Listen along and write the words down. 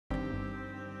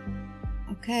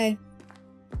Okay.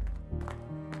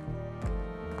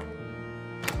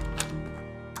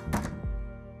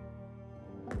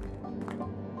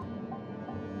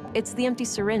 It's the empty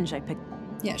syringe I picked.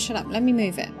 Yeah, shut up. Let me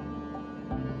move it.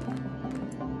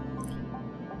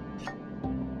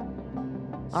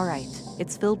 All right,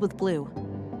 it's filled with blue.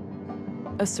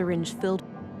 A syringe filled.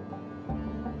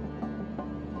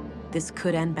 This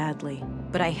could end badly,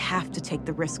 but I have to take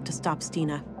the risk to stop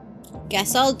Stina.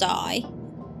 Guess I'll die.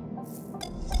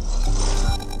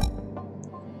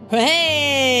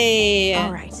 Hey!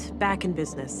 All right, back in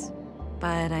business.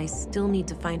 But I still need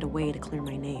to find a way to clear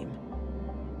my name.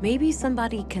 Maybe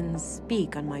somebody can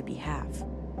speak on my behalf.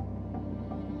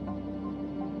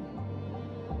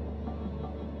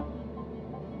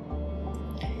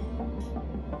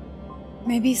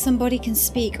 Maybe somebody can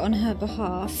speak on her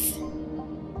behalf.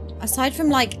 Aside from,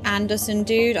 like, Anderson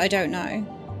dude, I don't know.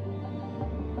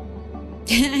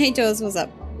 Hey, Dawes, what's up?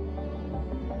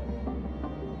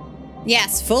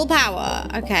 Yes, full power.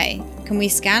 Okay. Can we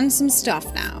scan some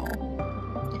stuff now?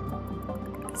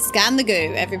 Scan the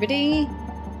goo, everybody.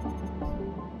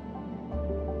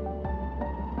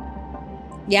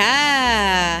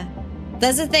 Yeah.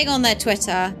 There's a thing on their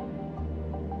Twitter.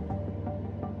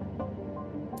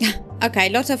 Okay,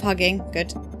 lot of hugging.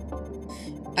 Good.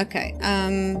 Okay,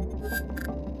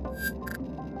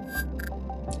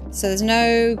 so there's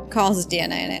no Carl's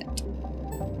DNA in it.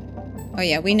 Oh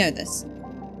yeah, we know this.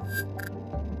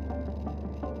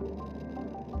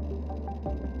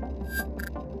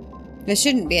 There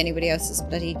shouldn't be anybody else's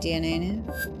bloody DNA in it.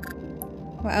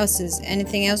 What else is...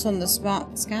 anything else on the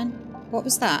smart scan? What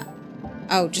was that?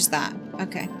 Oh, just that.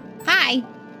 Okay. Hi!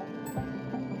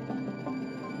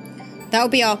 That will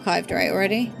be archived, right,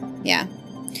 already? Yeah.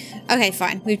 Okay,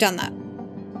 fine. We've done that.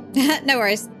 No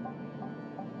worries.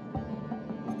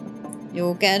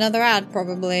 You'll get another ad,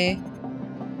 probably.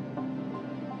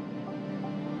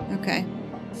 Okay.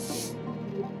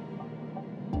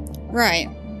 Right.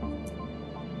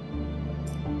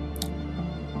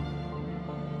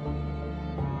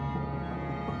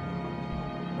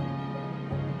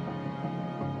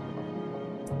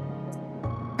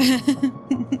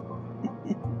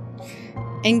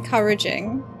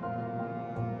 Encouraging.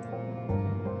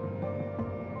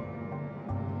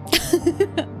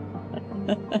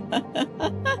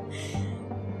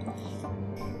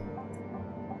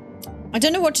 I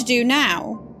don't know what to do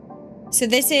now. So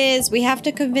this is, we have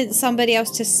to convince somebody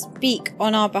else to speak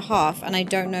on our behalf, and I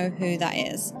don't know who that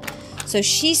is. So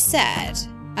she said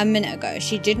a minute ago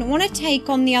she didn't want to take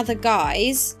on the other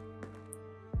guys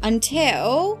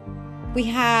until we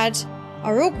had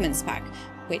our augments pack,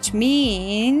 which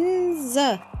means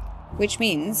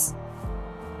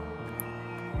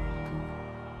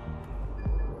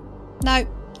no,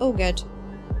 all good.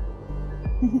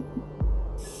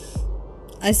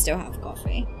 I still have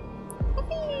coffee.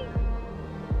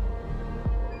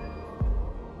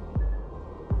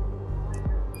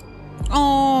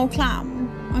 Oh, Clam,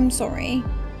 I'm sorry.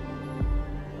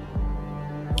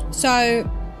 So,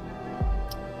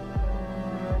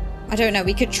 I don't know,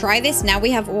 we could try this. Now we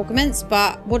have augments,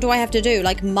 but what do I have to do?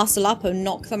 Like, muscle up and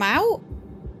knock them out?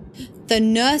 The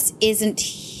nurse isn't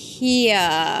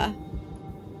here.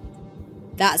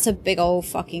 That's a big old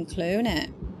fucking clue, isn't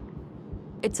it?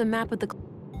 It's a map of the...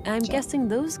 I'm guessing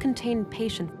those contain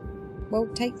patients. Well,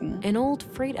 take them. An old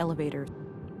freight elevator.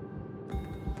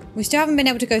 We still haven't been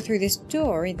able to go through this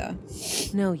door either.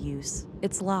 No use.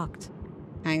 It's locked.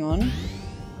 Hang on.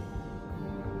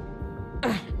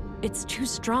 It's too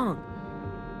strong.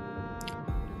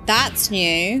 That's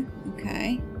new.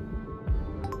 Okay.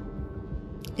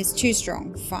 It's too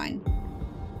strong. Fine.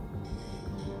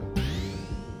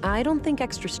 I don't think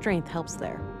extra strength helps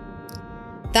there.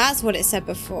 That's what it said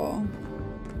before.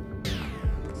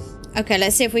 Okay,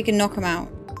 let's see if we can knock him out.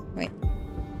 Wait.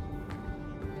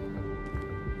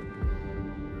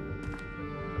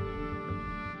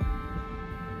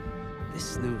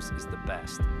 This snooze is the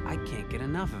best. I can't get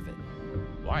enough of it.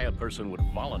 Why a person would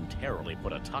voluntarily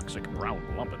put a toxic brown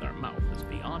lump in their mouth is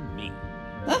beyond me.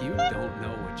 You don't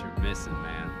know what you're missing,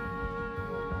 man.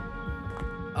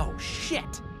 Oh,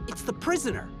 shit! It's the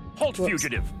prisoner! Halt, Whoops.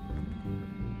 fugitive!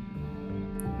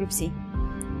 Oopsie.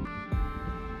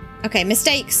 Okay,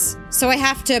 mistakes. So I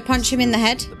have to punch him in the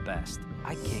head? The best.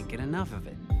 I can't get enough of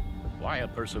it. Why a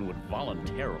person would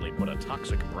voluntarily put a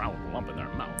toxic brown lump in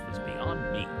their mouth is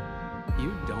beyond me.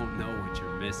 You don't know what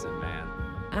you're missing, man.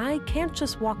 I can't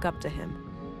just walk up to him.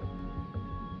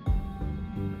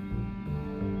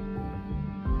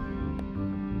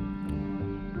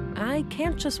 I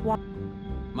can't just walk...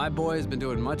 My boy has been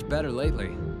doing much better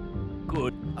lately.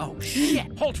 Good. Oh,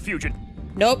 shit! Halt, fugitive!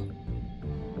 Nope.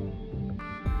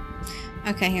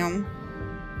 Okay, hang on.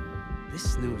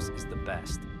 This snooze is the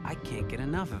best. I can't get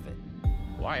enough of it.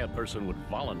 Why a person would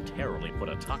voluntarily put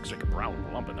a toxic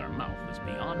brown lump in their mouth is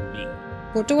beyond me.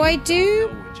 What do I do? You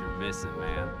know what you're missing,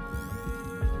 man.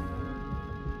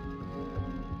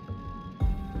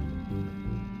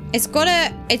 It's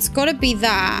gotta be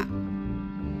that.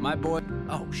 My boy.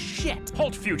 Oh shit!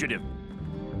 Halt, fugitive!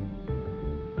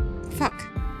 Fuck.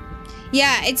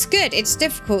 Yeah, it's good. It's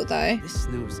difficult though. This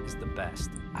snooze is the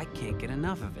best. I can't get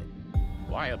enough of it.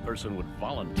 Why a person would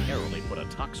voluntarily put a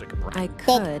toxic brown... I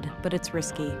could, but it's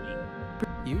risky.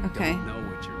 You Okay. don't know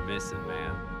what you're missing,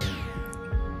 man.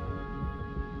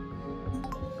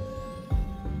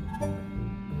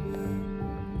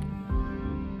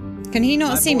 Can he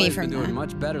not My see me boy's from been doing there?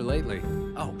 much better lately.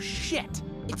 Oh shit!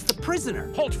 It's the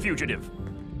prisoner. Halt, fugitive!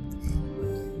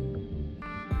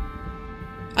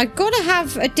 I gotta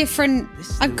have a different.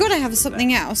 This I've gotta snooze have is the something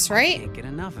best. else, I right? can't get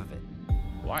enough of it.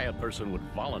 Why a person would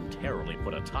voluntarily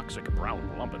put a toxic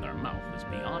brown lump in their mouth is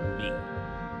beyond me.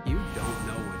 You don't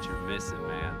know what you're missing,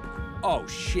 man. Oh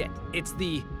shit! It's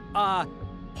the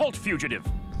Halt, fugitive!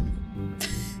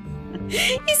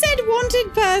 He said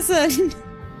wanted person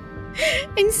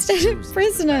instead snooze of is the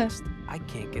prisoner. best. I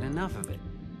can't get enough of it.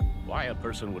 Why a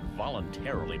person would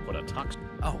voluntarily put a toxic...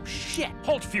 Oh shit!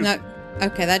 Halt, fugitive! No.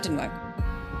 Okay, that didn't work.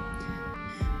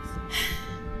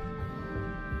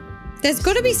 There's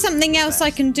got to be something else I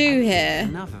can do here.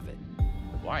 Enough of it.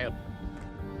 Why a...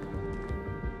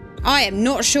 I am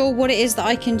not sure what it is that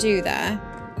I can do there.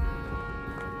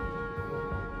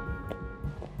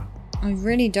 I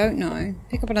really don't know.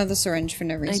 Pick up another syringe for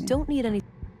no I reason. don't need any.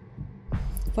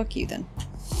 Fuck you then.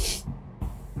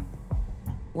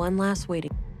 One last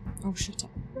waiting. Oh, shut up.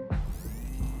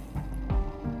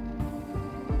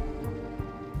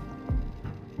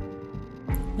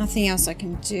 Nothing else I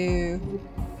can do.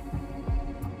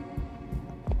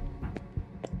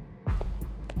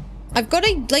 I've got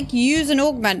to, like, use an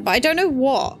augment, but I don't know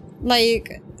what.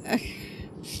 Like...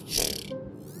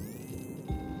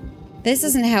 This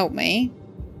doesn't help me.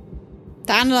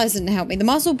 The analyzer didn't help me. The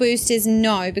muscle boost is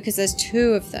no, because there's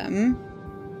 2 of them.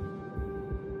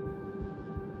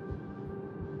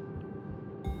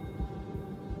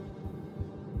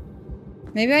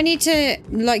 Maybe I need to,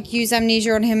 like, use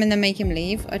amnesia on him and then make him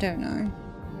leave. I don't know.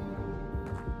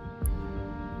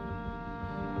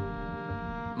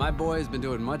 My boy has been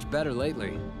doing much better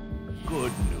lately.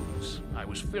 Good news. I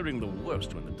was fearing the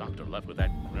worst when the doctor left with that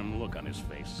grim look on his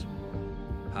face.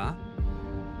 Huh?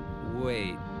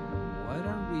 Wait, what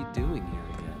are we doing here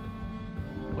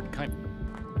again? What kind...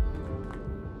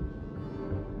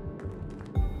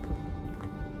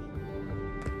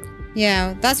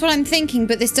 Yeah, that's what I'm thinking,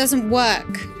 but this doesn't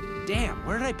work. Damn,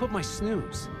 where did I put my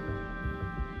snooze?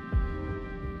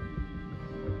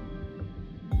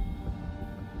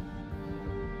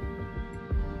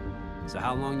 So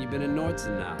how long you been in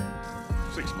Nordson now?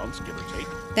 6 months, give or take.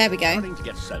 There we go. Starting to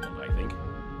get settled, I think.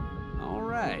 All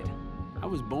right. I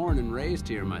was born and raised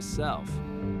here myself.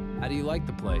 How do you like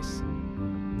the place?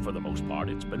 For the most part,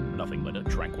 it's been nothing but a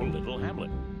tranquil little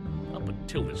hamlet. Up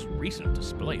until this recent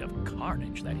display of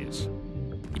carnage, that is.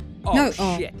 Oh, No,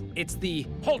 shit. It's the...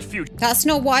 Halt, fugitive! That's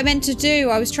not what I meant to do.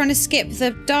 I was trying to skip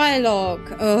the dialogue.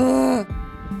 Ugh.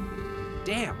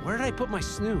 Damn, where did I put my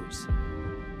snooze?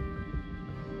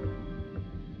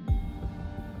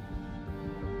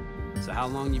 So how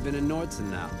long you been in Nordson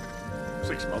now?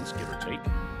 6 months, give or take.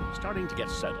 Starting to get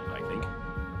settled, I think.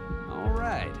 All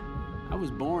right. I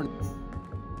was born...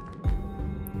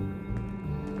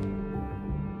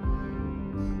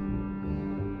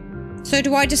 So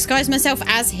do I disguise myself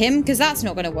as him? Because that's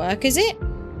not going to work, is it?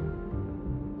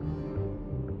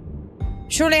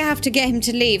 Surely I have to get him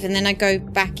to leave and then I go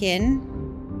back in.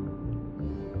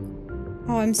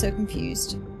 Oh, I'm so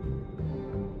confused.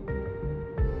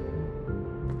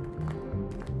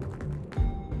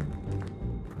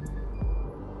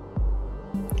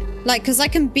 Like, because I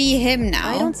can be him now.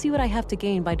 I don't see what I have to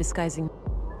gain by disguising.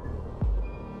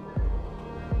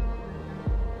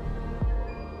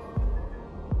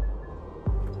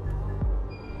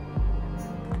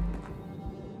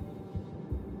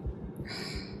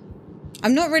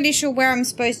 I'm not really sure where I'm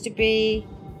supposed to be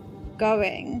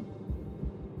going.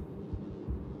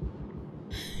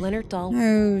 Leonard Dahl.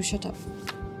 Oh, shut up.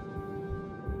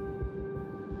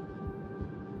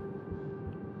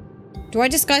 Do I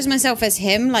disguise myself as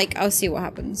him? Like, I'll see what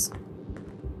happens.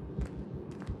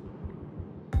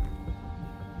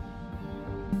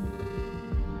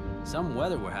 Some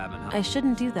weather we're having, huh? I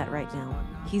shouldn't do that right now.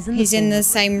 He's in the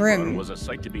same It room. was a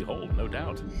sight to behold, no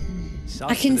doubt.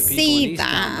 Sucks I can for the people see in Easttown,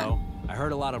 that. though. I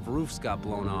heard a lot of roofs got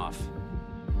blown off.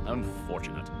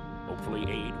 Unfortunate. Hopefully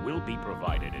aid will be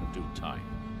provided in due time.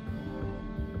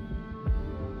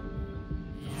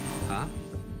 Huh?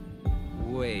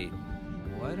 Wait,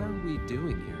 what are we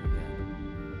doing here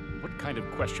again? What kind of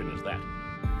question is that?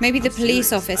 Maybe the I'm police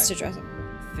serious. office to dress up.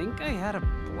 I think I had a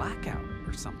blackout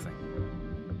or something.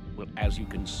 Well, as you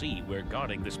can see, we're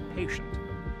guarding this patient.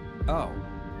 Oh,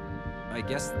 I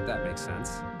guess that makes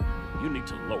sense. You need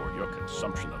to lower your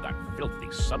consumption of that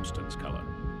filthy substance, Cullen.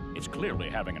 It's clearly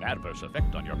having an adverse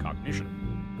effect on your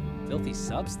cognition. Filthy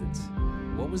substance?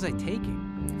 What was I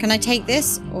taking? Can I take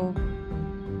this? Or...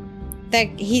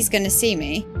 he's gonna see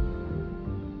me.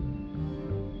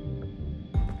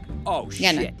 Oh,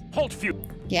 Yeah, no. shit. Halt, few.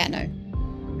 Yeah, no.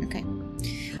 Okay.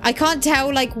 I can't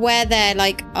tell, like, where their,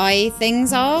 like, eye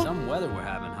things are. Some weather we're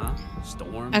having, huh?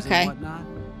 Storms Okay. and whatnot?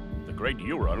 The great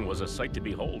U-Run was a sight to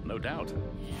behold, no doubt.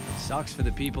 Sucks for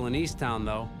the people in Easttown,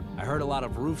 though. I heard a lot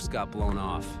of roofs got blown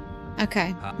off.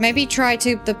 Okay. Maybe try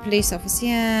to the police office.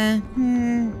 Yeah.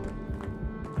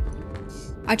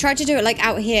 I tried to do it, like,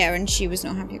 out here, and she was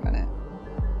not happy about it.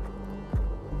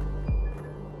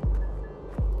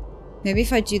 Maybe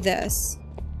if I do this.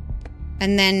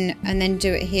 And then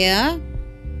do it here.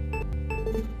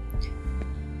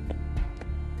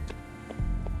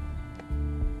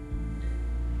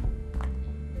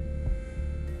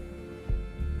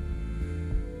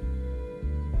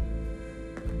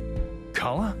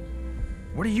 Kala?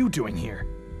 What are you doing here?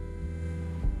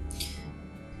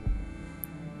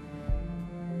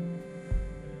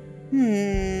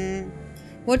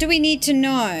 What do we need to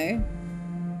know?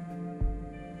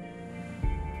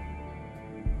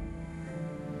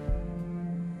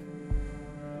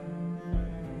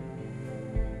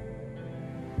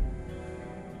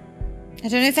 I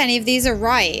don't know if any of these are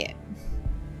right.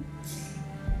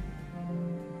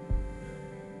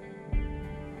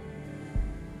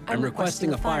 I'm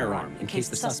requesting a firearm in case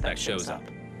the suspect shows up.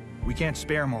 We can't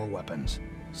spare more weapons.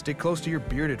 Stick close to your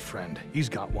bearded friend. He's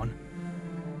got one.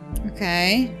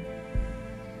 Okay.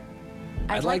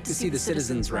 I'd like to see the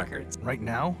citizen's records. Right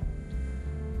now?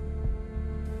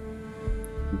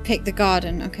 Pick the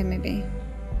garden. Okay, maybe.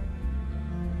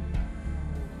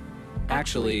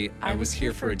 Actually, I was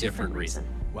here for a different reason.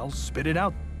 Well, spit it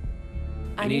out.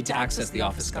 I need to access the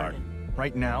office garden.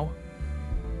 Right now?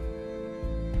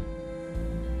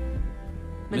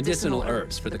 Medicinal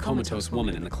herbs for the comatose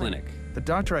woman in the clinic. The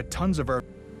doctor had tons of herbs.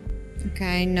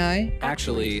 Okay, no.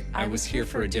 Actually, I was here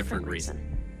for a different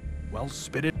reason. Well,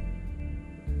 spit it.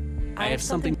 I have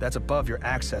something. That's above your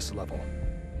access level.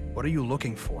 What are you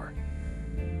looking for?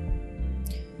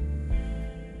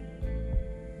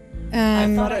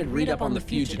 I thought I'd read up on the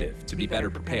fugitive to be better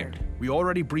prepared. We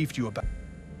already briefed you about...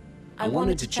 I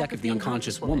wanted to check if the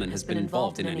unconscious woman has been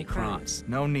involved in any crimes.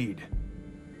 No need.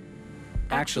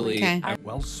 Actually, Okay.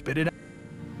 Well, spit it out.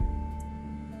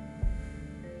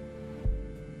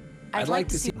 I'd like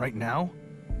to see. Right now?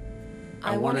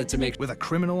 I wanted to make. With a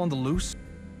criminal on the loose?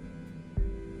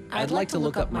 I'd like to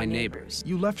look up my neighbors.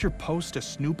 You left your post to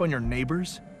snoop on your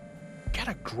neighbors? Get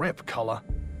a grip, Kala.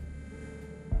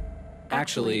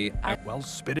 Actually, Well,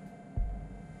 spit it.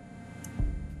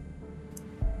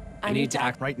 I need to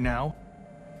act. Right now?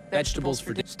 Vegetables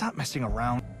for. Stop messing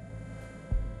around.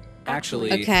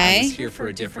 Actually, Okay. I was here for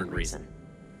a different reason.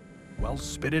 Well,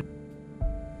 spit it.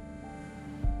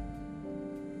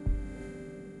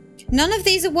 None of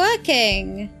these are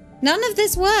working. None of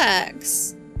this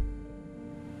works.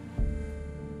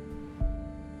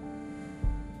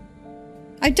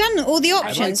 I've done all the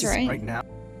options, to see- right? Right now?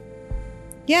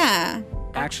 Yeah.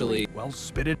 Actually, Well,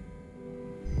 spit it.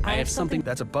 I have something.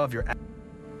 That's above your...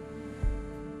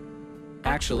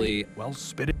 Actually, Well,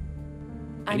 spit it.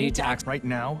 I need to act. Right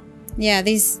now? Yeah,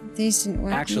 these didn't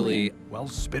work. Actually, either. Well,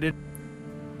 spit it.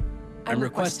 I'm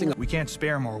requesting. We can't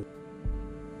spare more.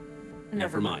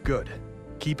 Never mind. Good.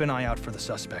 Keep an eye out for the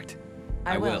suspect.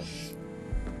 I will.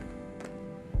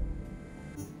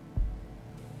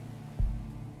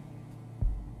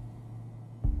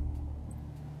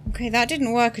 Okay, that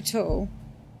didn't work at all.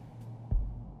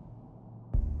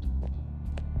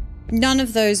 None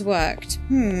of those worked.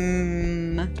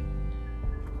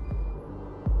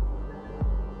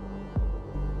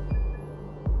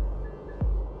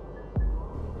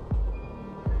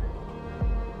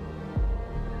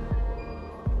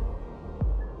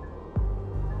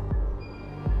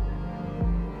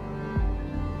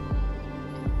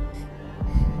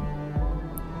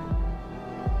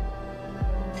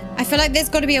 I feel like there's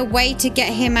got to be a way to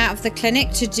get him out of the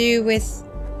clinic to do with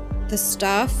the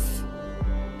stuff.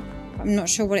 I'm not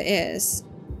sure what it is.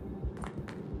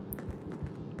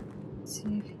 Let's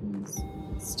see if he's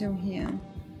still here.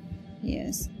 He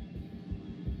is.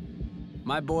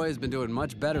 My boy's been doing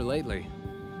much better lately.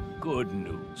 Good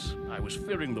news. I was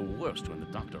fearing the worst when the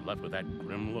doctor left with that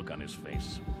grim look on his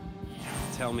face.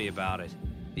 Tell me about it.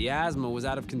 The asthma was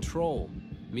out of control.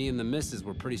 Me and the missus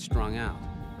were pretty strung out.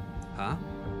 Huh?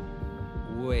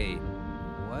 Wait,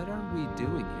 what are we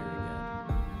doing here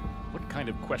again? What kind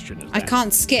of question is that? I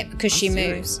can't skip because she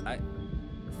serious. moves. I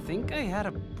think I had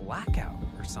a blackout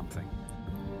or something.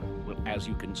 Well, as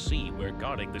you can see, we're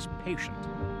guarding this patient.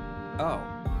 Oh,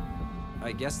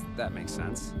 I guess that makes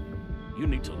sense. You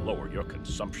need to lower your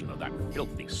consumption of that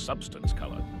filthy substance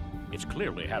color. It's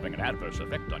clearly having an adverse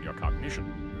effect on your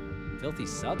cognition. Filthy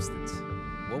substance?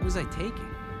 What was I taking?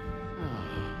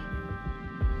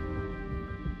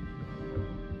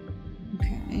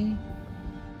 Okay.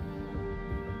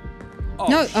 Oh,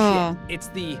 No, shit. oh. It's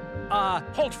the,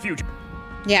 Halt, fugitive!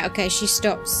 Yeah, okay, she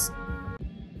stops.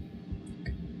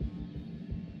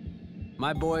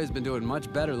 My boy's been doing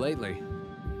much better lately.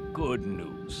 Good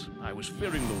news. I was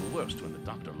fearing the worst when the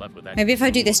doctor left with that. Maybe if I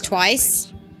do this grim look on his twice?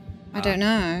 face. I don't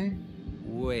know.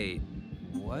 Wait,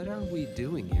 what are we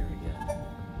doing here again?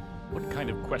 What kind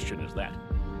of question is that?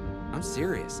 I'm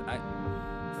serious. I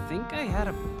think I had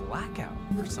a blackout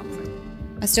or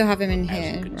something. I still have him in As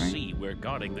here, you can right? see, we're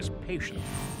guarding this patient.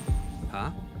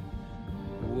 Huh?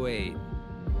 Wait,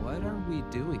 what are we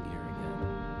doing here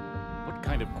again? What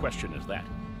kind of question is that?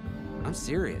 I'm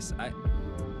serious. I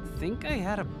think I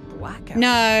had a blackout. or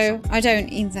No, something. I don't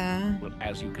either. Well,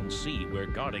 as you can see, we're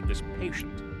guarding this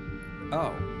patient.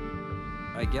 Oh,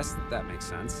 I guess that makes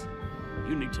sense.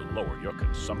 You need to lower your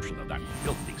consumption of that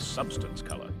filthy substance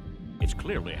color. It's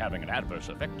clearly having an adverse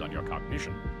effect on your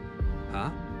cognition. Huh?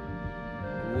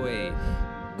 Wait,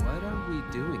 what are we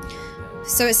doing here again?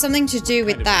 So it's something to do What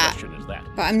with kind of that, question is that?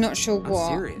 but I'm not sure I'm what.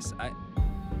 serious. I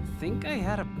think I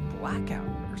had a blackout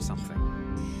or something.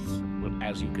 Well,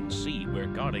 as you can see, we're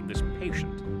guarding this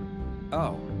patient.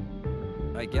 Oh,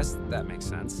 I guess that makes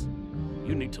sense.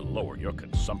 You need to lower your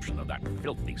consumption of that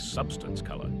filthy substance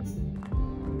color.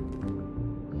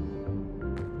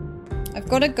 I've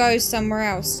got to go somewhere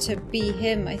else to be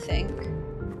him, I think.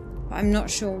 But I'm not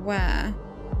sure where.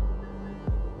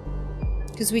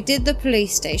 Because we did the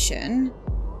police station.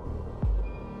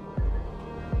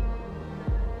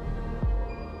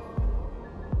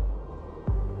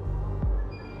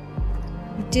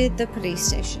 We did the police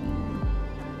station.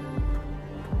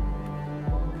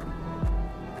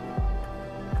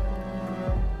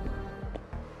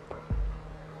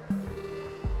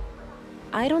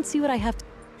 I don't see what I have to...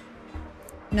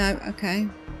 No, okay.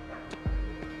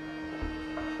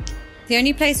 The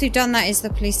only place we've done that is the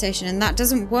police station, and that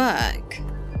doesn't work.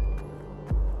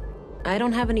 I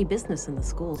don't have any business in the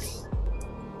school.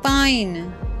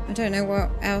 Fine. I don't know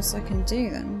what else I can do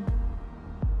then.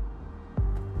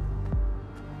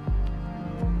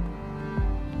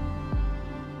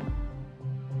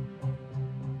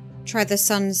 Try the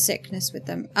sun sickness with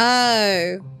them.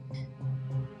 Oh.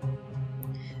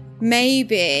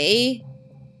 Maybe.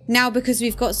 Now because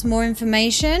we've got some more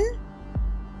information?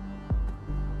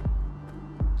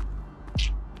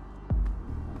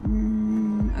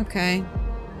 Okay.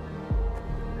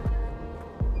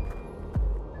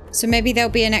 So maybe there'll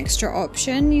be an extra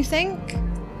option, you think?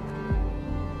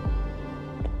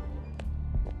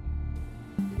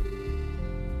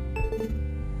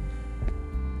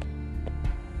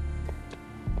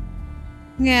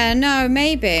 Yeah, no,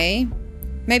 maybe.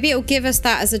 Maybe it'll give us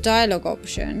that as a dialogue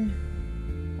option.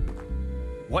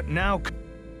 What now?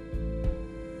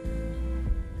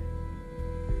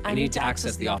 I need to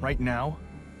access the office. Right now?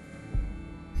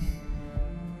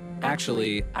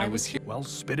 Actually, I was here. Well,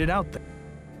 spit it out then.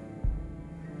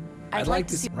 I'd like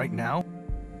to see. Right now?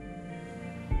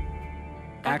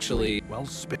 Actually, Well,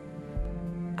 spit.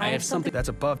 I have something. That's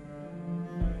above.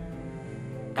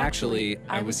 Actually,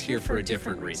 I was here for a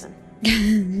different reason.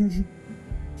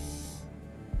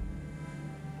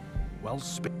 Well,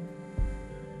 spit.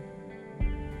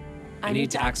 I need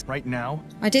to access. Right now?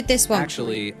 I did this one.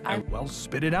 Actually, I. Well,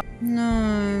 spit it out.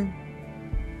 No.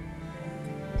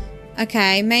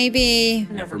 Okay, maybe...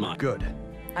 Never mind. Good.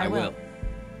 I will.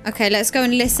 Okay, let's go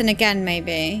and listen again,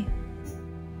 maybe.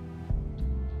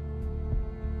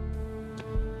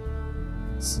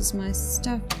 This is my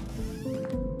stuff.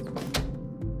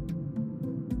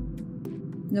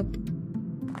 Nope.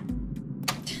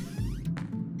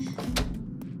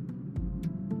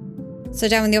 So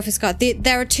down in the office card.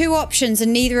 There are two options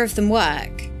and neither of them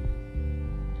work.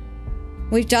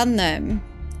 We've done them.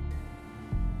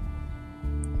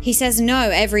 He says no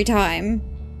every time.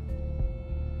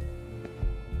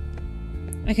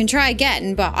 I can try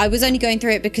again, but I was only going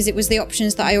through it because it was the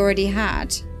options that I already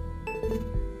had.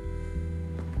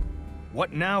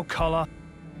 What now, Kala?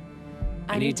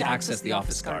 I need to access the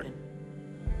office garden.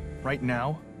 Right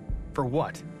now? For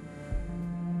what?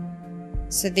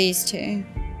 So these two.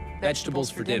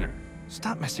 Vegetables for dinner.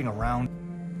 Stop messing around.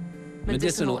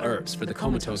 Medicinal herbs for the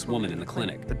comatose woman in the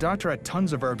clinic. The doctor had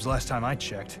tons of herbs last time I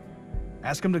checked.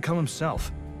 Ask him to come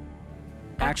himself.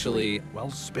 Actually, Well,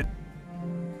 spit.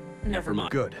 never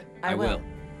mind. Good. I will.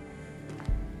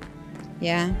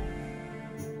 Yeah.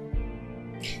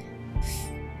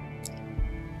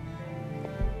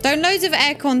 Don't loads of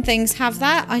aircon things have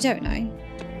that? I don't know.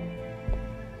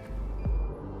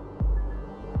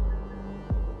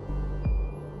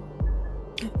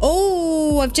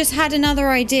 Oh, I've just had another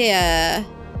idea.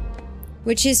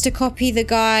 Which is to copy the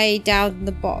guy down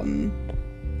the bottom.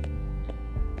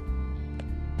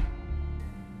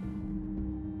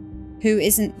 Who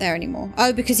isn't there anymore.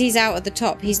 Oh, because he's out at the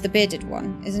top. He's the bearded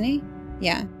one, isn't he?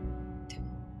 Yeah.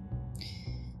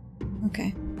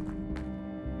 Okay.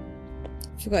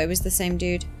 Forgot it was the same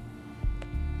dude.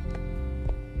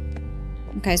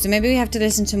 Okay, so maybe we have to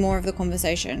listen to more of the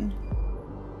conversation.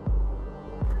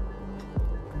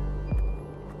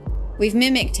 We've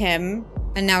mimicked him,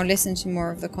 and now listen to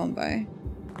more of the combo.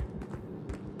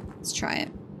 Let's try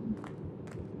it.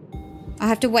 I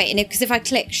have to wait, because if I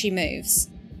click, she moves.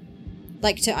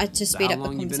 Like to speed up the conversation. How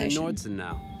long you been in Nordson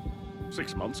now?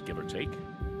 6 months, give or take.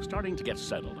 Starting to get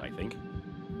settled, I think.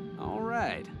 All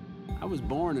right. I was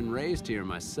born and raised here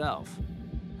myself.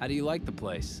 How do you like the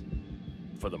place?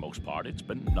 For the most part, it's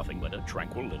been nothing but a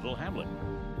tranquil little hamlet.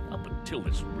 Up until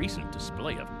this recent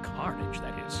display of carnage,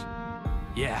 that is.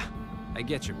 Yeah, I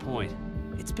get your point.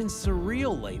 It's been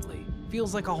surreal lately.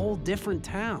 Feels like a whole different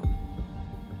town.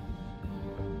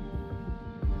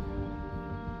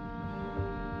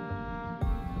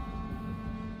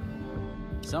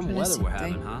 Some weather we're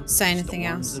having, huh? Say anything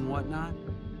Storms else. and whatnot.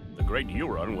 The Great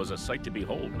U-Run was a sight to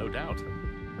behold, no doubt.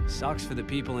 Sucks for the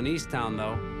people in Easttown,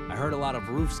 though. I heard a lot of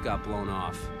roofs got blown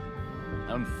off.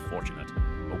 Unfortunate.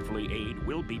 Hopefully aid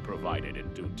will be provided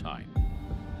in due time.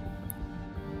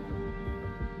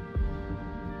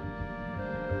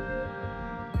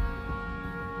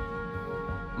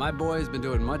 My boy's been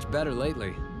doing much better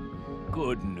lately.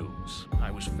 Good news. I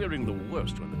was fearing the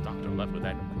worst when the doctor left with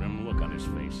that grim look on his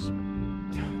face.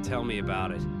 Tell me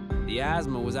about it. The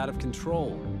asthma was out of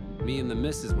control. Me and the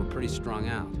missus were pretty strung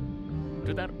out.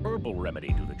 Did that herbal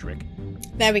remedy do the trick?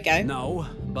 There we go. No,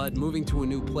 but moving to a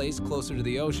new place closer to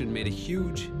the ocean made a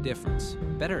huge difference.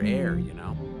 Better air, you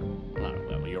know.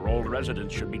 Well, your old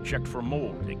residence should be checked for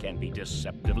mold. It can be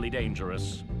deceptively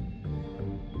dangerous.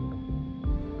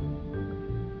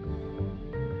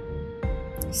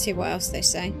 See what else they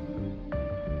say.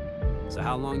 So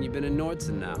how long you been in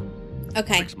Nordson now?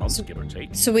 Okay. 6 months, give or take.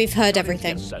 So we've heard Starting to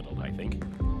everything. get settled, I think.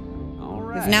 All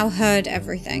right. We've now heard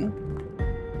everything.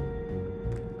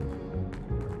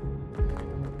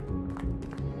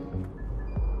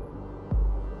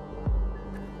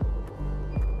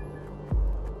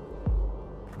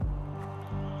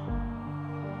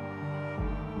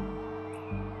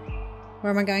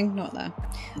 Where am I going? Not there.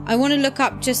 I want to look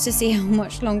up just to see how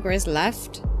much longer is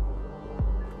left.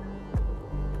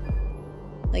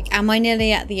 Like, am I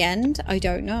nearly at the end? I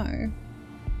don't know.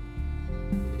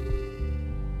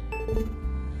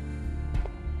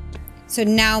 So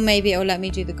now maybe it'll let me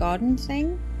do the garden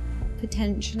thing?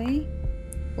 Potentially.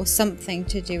 Or something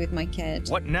to do with my kid.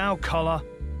 What now, Kala?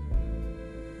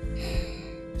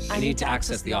 I need to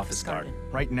access the office garden.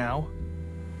 Right now?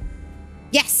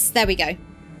 Yes! There we go.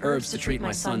 Herbs to treat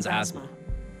my son's asthma.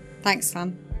 Thanks,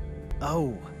 Sam.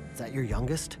 Oh, is that your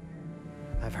youngest?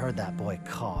 I've heard that boy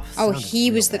cough. Oh, Sounded he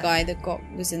real was the bad. guy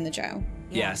that was in the jail.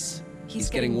 Yes. He's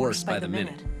getting worse by the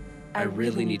minute. I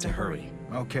really need to hurry.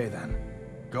 Okay then.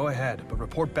 Go ahead, but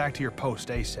report back to your post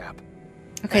ASAP.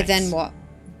 Okay, Thanks. then what?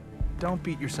 Don't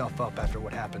beat yourself up after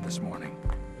what happened this morning.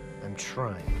 I'm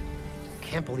trying.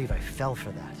 Can't believe I fell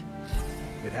for that.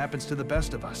 It happens to the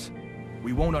best of us.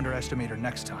 We won't underestimate her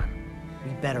next time.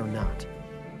 We better not.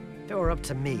 If it were up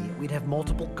to me, we'd have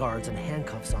multiple guards and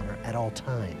handcuffs on her at all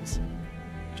times.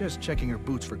 Just checking her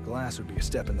boots for glass would be a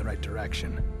step in the right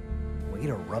direction. Way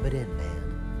to rub it in,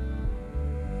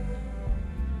 man.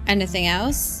 Anything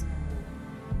else?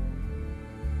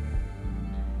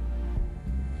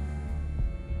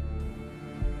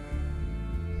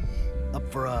 Up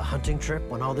for a hunting trip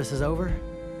when all this is over?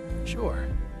 Sure.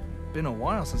 Been a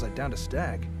while since I downed a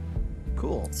stag.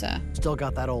 Cool. Sir. Still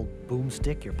got that old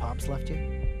boomstick your pops left you?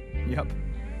 Yep.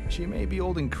 She may be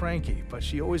old and cranky, but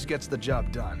she always gets the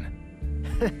job done.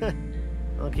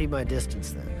 I'll keep my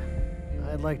distance then.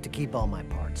 I'd like to keep all my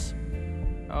parts.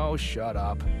 Oh, shut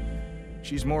up.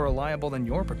 She's more reliable than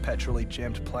your perpetually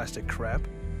jammed plastic crap.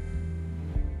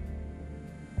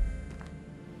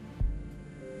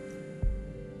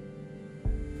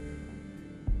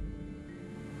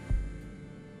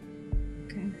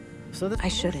 So this I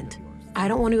shouldn't. I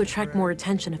don't want to attract more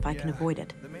attention if I can avoid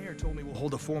it. The mayor told me we'll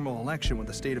hold a formal election when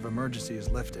the state of emergency is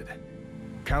lifted.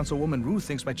 Councilwoman Ruth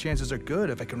thinks my chances are good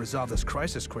if I can resolve this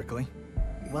crisis quickly.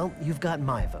 Well, you've got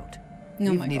my vote. Oh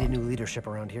We've my needed God. new leadership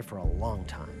around here for a long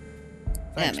time.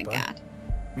 Thanks, Oh my bud. God.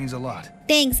 Means a lot.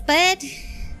 Thanks, bud.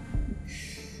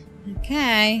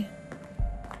 Okay.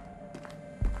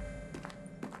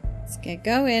 Let's get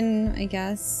going, I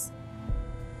guess.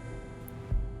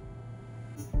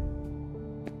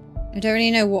 I don't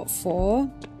really know what for.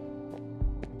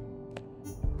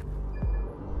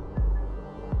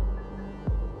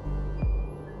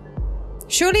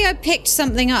 Surely I picked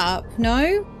something up,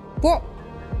 no? What?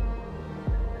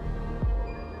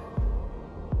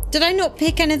 Did I not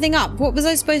pick anything up? What was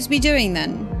I supposed to be doing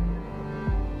then?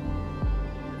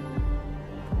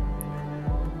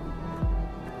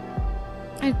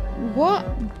 What?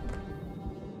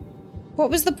 What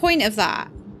was the point of that?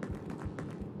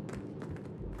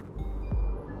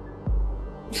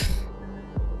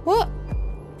 What?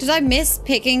 Did I miss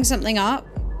picking something up?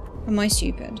 Am I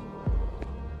stupid?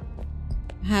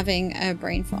 Having a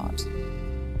brain fart.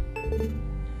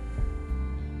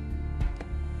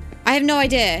 I have no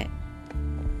idea.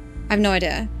 I have no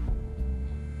idea.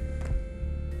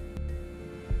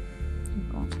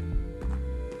 Oh God.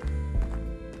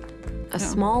 A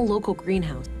small local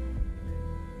greenhouse.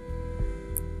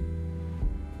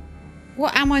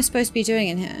 What am I supposed to be doing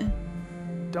in here?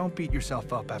 Don't beat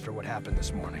yourself up after what happened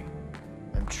this morning.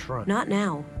 I'm trying. Not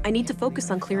now. I need to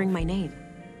focus on clearing my name.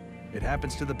 It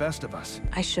happens to the best of us.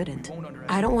 I shouldn't.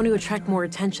 I don't want to attract more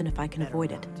attention if I can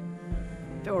avoid it.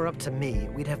 If it were up to me,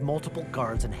 we'd have multiple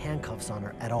guards and handcuffs on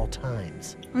her at all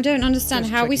times. I don't understand.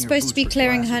 Just How are we checking your supposed to be boots for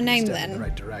clearing glass her would be a name step in then? the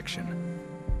right direction.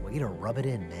 Way to rub it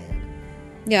in, man.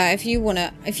 Yeah, if you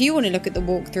wanna look at the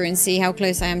walkthrough and see how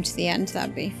close I am to the end,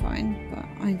 that'd be fine.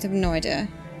 But I have no idea.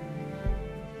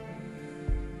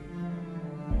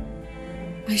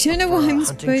 I don't know what For a I'm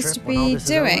hunting supposed to trip when all be this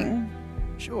is over? doing.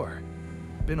 Sure.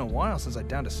 Been a while since I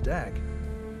downed a stag.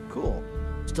 Cool.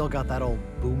 Still got that old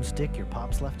boomstick your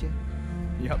pops left you?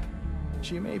 Yup.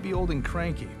 She may be old and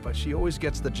cranky, but she always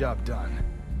gets the job done.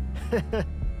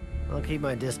 I'll keep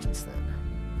my distance then.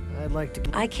 I'd like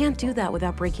to. I can't do that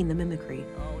without breaking the mimicry.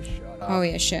 Oh, shut up. Oh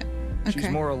yeah, shit. She's Okay.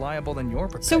 more reliable than your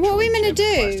So what are we perpetually meant to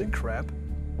jammed do? plastic crap.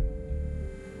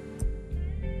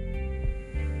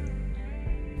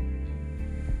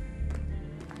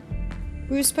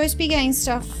 We were supposed to be getting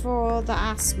stuff for the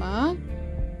asthma.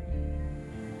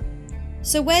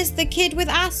 So where's the kid with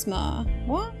asthma?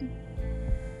 What?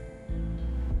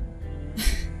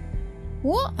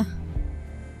 What?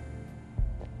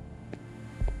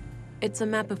 It's a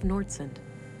map of Nordsund.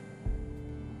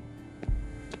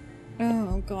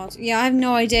 Oh god. Yeah, I have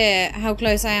no idea how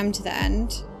close I am to the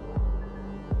end.